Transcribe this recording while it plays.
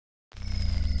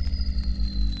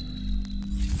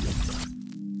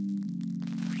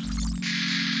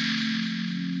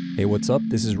Hey, what's up?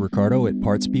 This is Ricardo at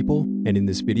Parts People, and in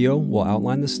this video, we'll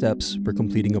outline the steps for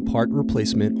completing a part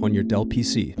replacement on your Dell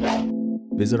PC.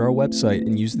 Visit our website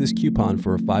and use this coupon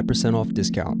for a 5% off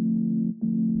discount.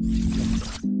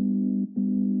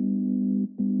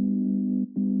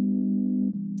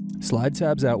 Slide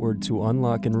tabs outward to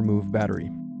unlock and remove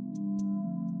battery.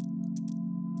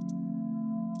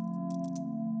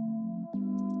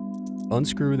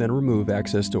 Unscrew, then remove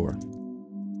access door.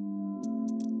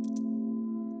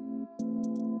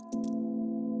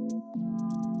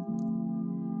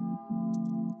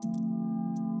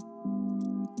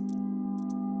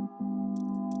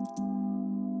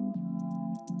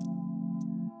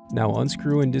 Now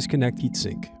unscrew and disconnect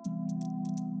heatsink.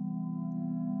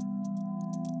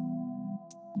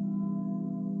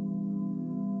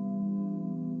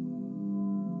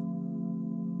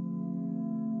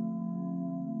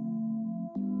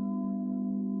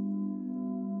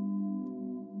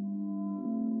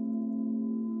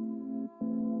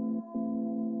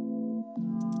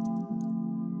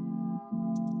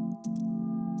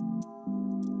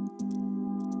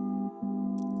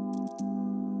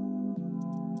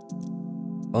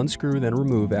 Unscrew, then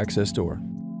remove access door.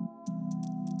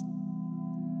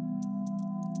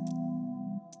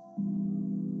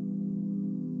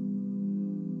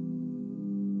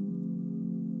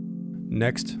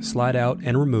 Next, slide out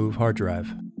and remove hard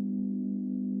drive.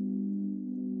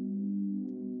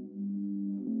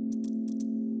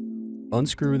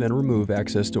 Unscrew, then remove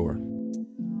access door.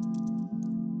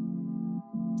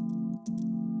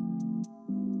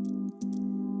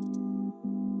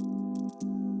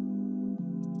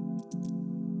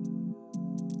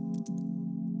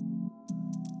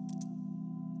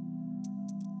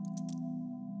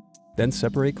 Then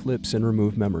separate clips and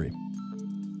remove memory.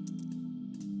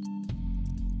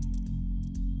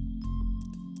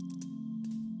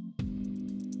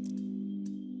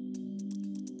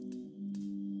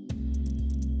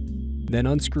 Then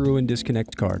unscrew and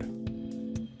disconnect card.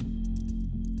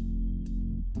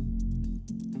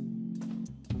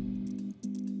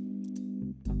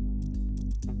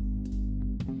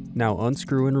 Now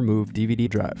unscrew and remove DVD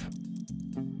drive.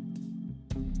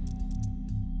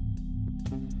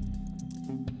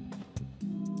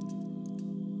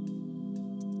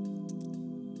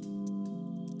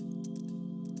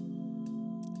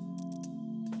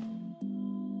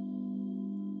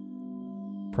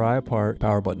 Pry apart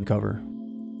power button cover.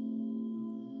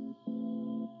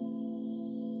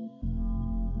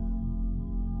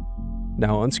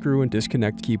 Now unscrew and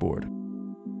disconnect keyboard.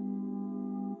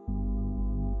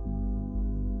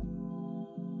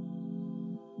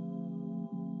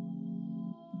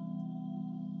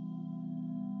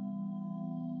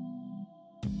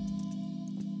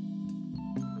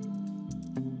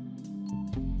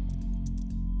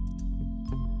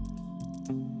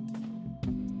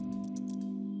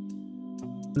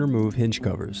 Remove hinge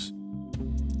covers.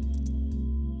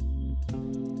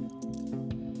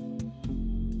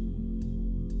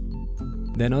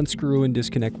 Then unscrew and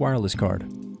disconnect wireless card.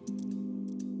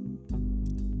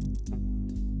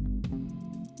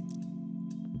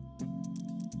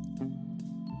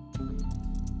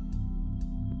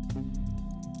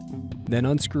 Then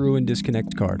unscrew and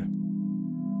disconnect card.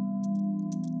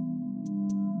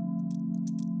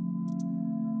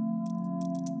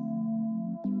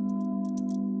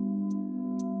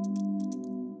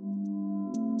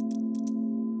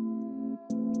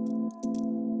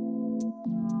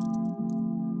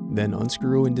 Then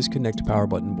unscrew and disconnect power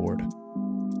button board.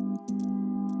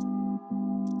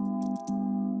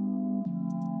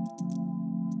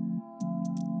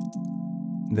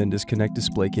 Then disconnect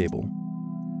display cable.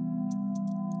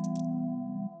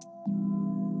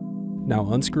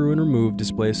 Now unscrew and remove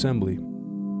display assembly.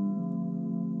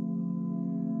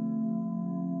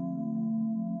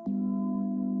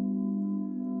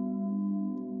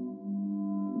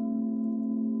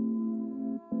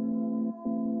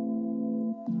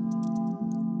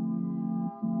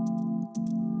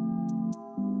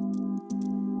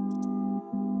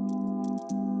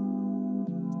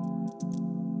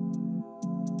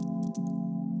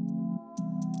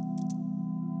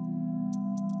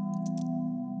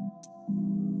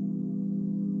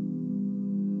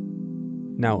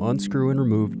 Now unscrew and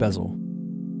remove bezel.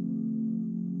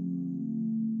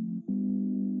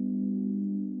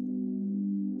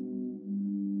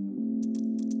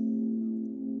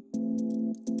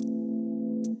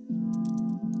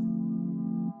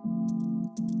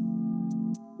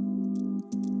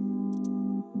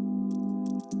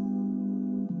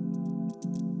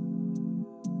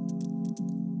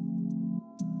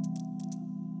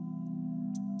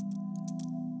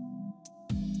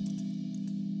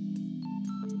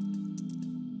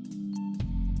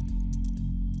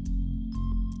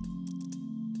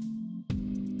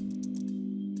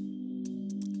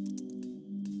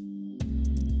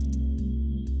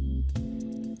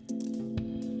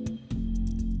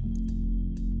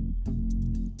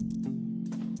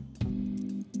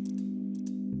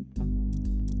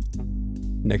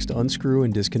 Next, unscrew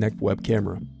and disconnect web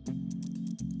camera.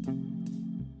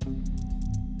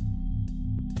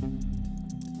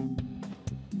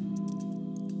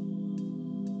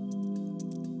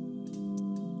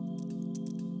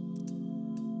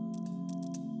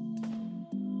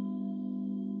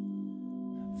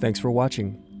 Thanks for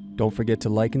watching. Don't forget to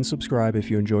like and subscribe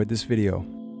if you enjoyed this video.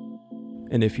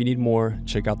 And if you need more,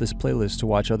 check out this playlist to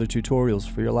watch other tutorials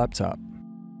for your laptop.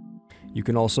 You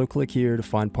can also click here to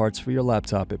find parts for your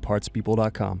laptop at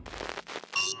partspeople.com.